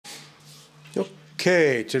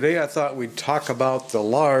Okay, today I thought we'd talk about the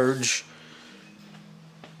large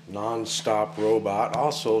non-stop robot,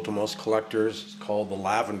 also to most collectors it's called the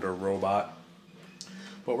Lavender robot.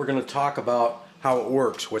 But we're going to talk about how it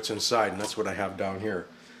works, what's inside, and that's what I have down here.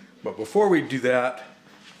 But before we do that,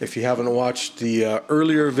 if you haven't watched the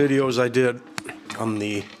earlier videos I did on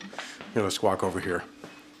the, let's walk over here.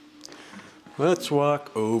 Let's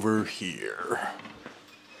walk over here.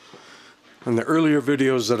 In the earlier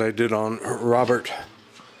videos that I did on Robert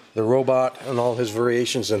the robot and all his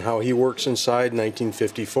variations and how he works inside,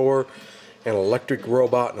 1954, an electric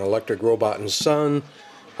robot and son,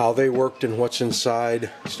 how they worked and what's inside,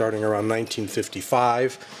 starting around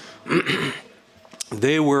 1955.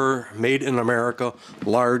 They were made in America,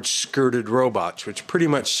 large skirted robots, which pretty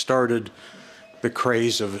much started the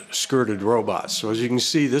craze of skirted robots. So as you can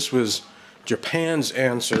see, this was Japan's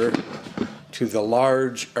answer to the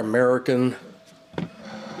large American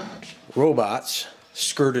robots,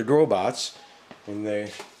 skirted robots, and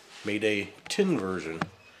they made a tin version.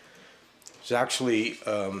 It's actually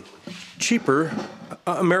cheaper.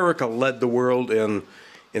 America led the world in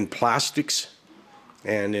plastics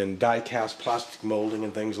and in die-cast plastic molding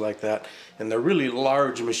and things like that. And they're really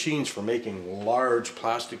large machines for making large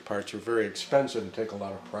plastic parts. Are very expensive and take a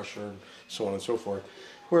lot of pressure and so on and so forth.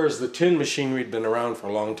 Whereas the tin machinery had been around for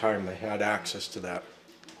a long time, they had access to that.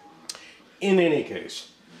 In any case,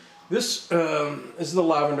 this is the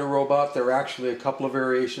Lavender robot. There are actually a couple of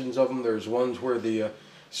variations of them. There's ones where the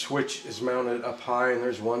switch is mounted up high, and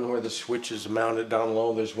there's one where the switch is mounted down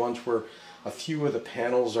low. There's ones where a few of the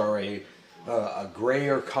panels are a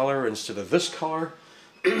grayer color instead of this color.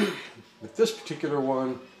 But this particular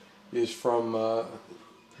one is from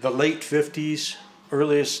the late 50s,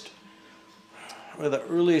 the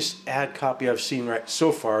earliest ad copy I've seen right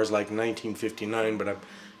so far is like 1959, but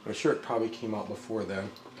I'm sure it probably came out before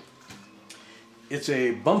then. It's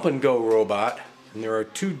a bump and go robot, and there are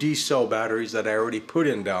 2 D-cell batteries that I already put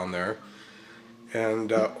in down there.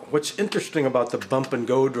 And what's interesting about the bump and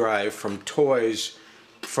go drive from toys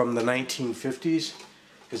from the 1950s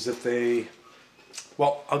is that they,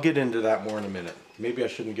 well, I'll get into that more in a minute. Maybe I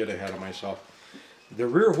shouldn't get ahead of myself. The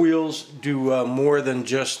rear wheels do more than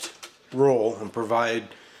just roll and provide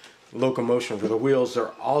locomotion for the wheels.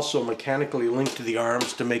 They're also mechanically linked to the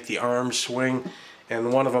arms to make the arms swing,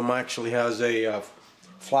 and one of them actually has a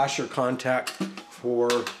flasher contact for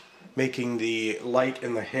making the light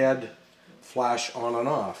in the head flash on and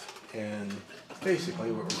off. And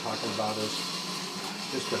basically what we're talking about is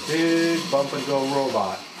just a big bump and go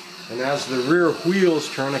robot. And as the rear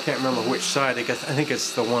wheels turn, I can't remember which side, I think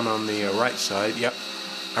it's the one on the right side, yep.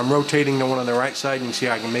 I'm rotating the one on the right side, and you can see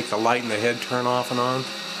I can make the light in the head turn off and on.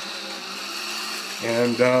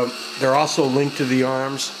 And they're also linked to the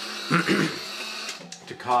arms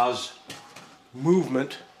to cause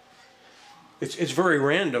movement. It's very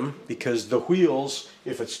random because the wheels,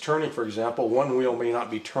 if it's turning, for example, one wheel may not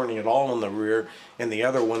be turning at all in the rear, and the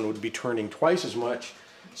other one would be turning twice as much.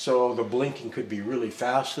 So the blinking could be really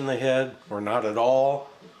fast in the head or not at all.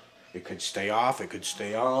 It could stay off, it could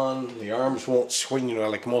stay on. The arms won't swing,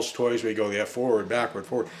 like most toys where you go forward, backward,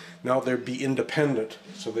 forward. Now they'd be independent,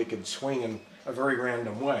 so they could swing in a very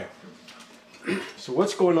random way. So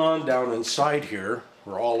what's going on down inside here,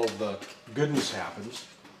 where all of the goodness happens,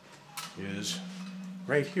 is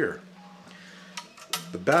right here.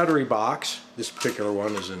 The battery box, this particular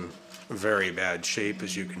one is in very bad shape,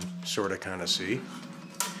 as you can sort of kind of see.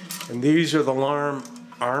 And these are the arm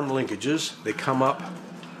linkages. They come up.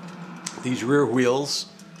 These rear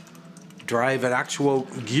wheels drive an actual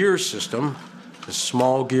gear system, a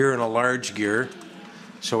small gear and a large gear.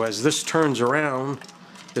 So as this turns around,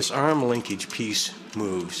 this arm linkage piece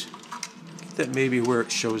moves. That may be where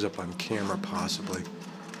it shows up on camera, possibly.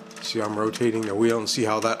 See, I'm rotating the wheel and see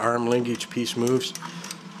how that arm linkage piece moves.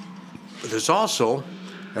 But there's also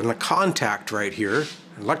a contact right here,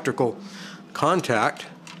 electrical contact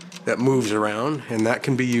that moves around, and that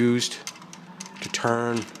can be used to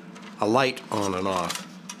turn a light on and off.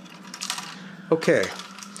 Okay,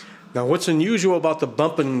 now what's unusual about the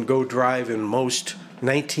bump and go drive in most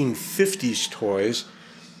 1950s toys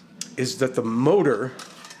is that the motor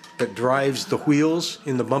that drives the wheels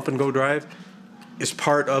in the bump and go drive is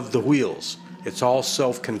part of the wheels. It's all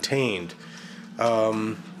self-contained.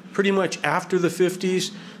 Pretty much after the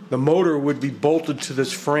 50s, the motor would be bolted to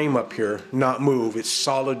this frame up here, not move. It's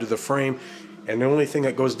solid to the frame, and the only thing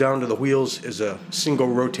that goes down to the wheels is a single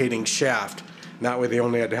rotating shaft. And that way they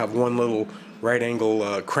only had to have one little right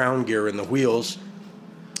angle crown gear in the wheels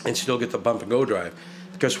and still get the bump and go drive.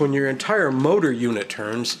 Because when your entire motor unit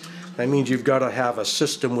turns, that means you've got to have a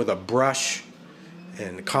system with a brush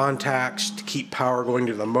and contacts to keep power going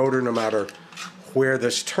to the motor no matter where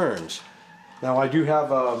this turns. Now I do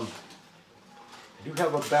have a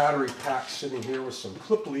battery pack sitting here with some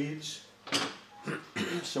clip leads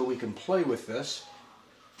so we can play with this,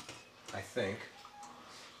 I think.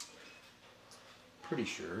 Pretty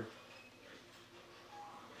sure.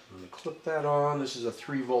 I'm going to clip that on. This is a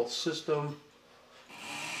 3-volt system.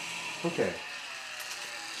 Okay.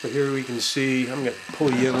 So here we can see, I'm going to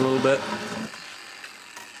pull you in a little bit.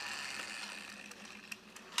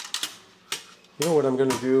 You know what I'm going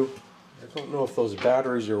to do? I don't know if those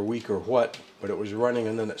batteries are weak or what, but it was running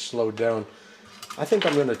and then it slowed down. I think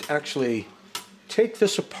I'm going to actually take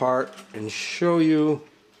this apart and show you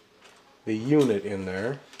the unit in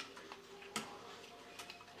there.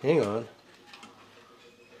 Hang on.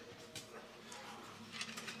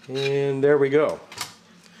 And there we go.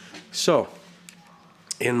 So,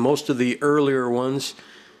 in most of the earlier ones,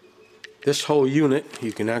 this whole unit,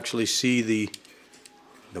 you can actually see the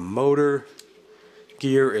motor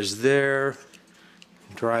gear is there,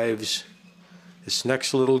 drives this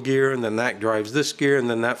next little gear, and then that drives this gear, and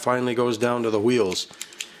then that finally goes down to the wheels.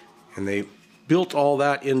 And they built all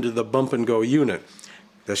that into the bump and go unit.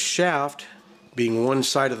 The shaft, being one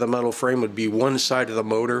side of the metal frame, would be one side of the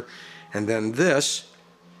motor, and then this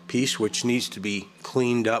piece, which needs to be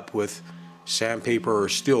cleaned up with sandpaper or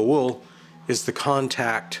steel wool, is the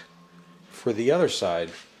contact for the other side.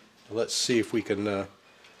 Let's see if we can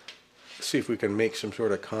make some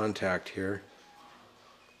sort of contact here.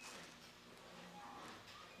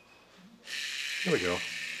 There we go.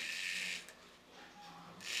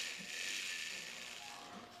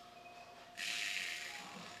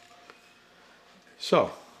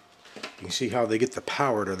 So, you can see how they get the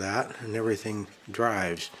power to that and everything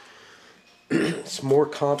drives. It's more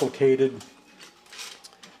complicated.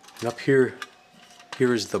 And up here,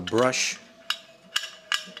 here is the brush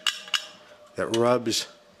that rubs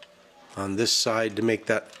on this side to make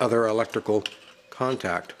that other electrical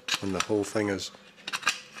contact when the whole thing is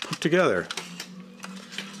put together.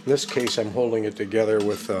 In this case, I'm holding it together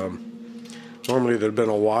with, normally there'd been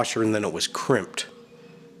a washer and then it was crimped.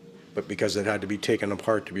 But because it had to be taken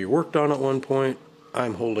apart to be worked on at one point,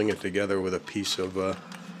 I'm holding it together with a piece of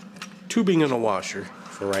tubing and a washer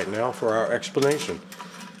for right now for our explanation.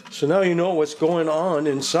 So now you know what's going on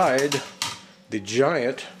inside the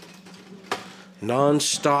giant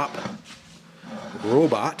non-stop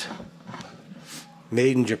robot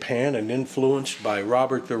made in Japan and influenced by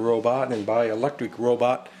Robert the Robot and by Electric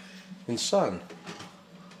Robot and Son.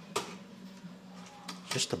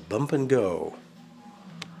 Just a bump and go.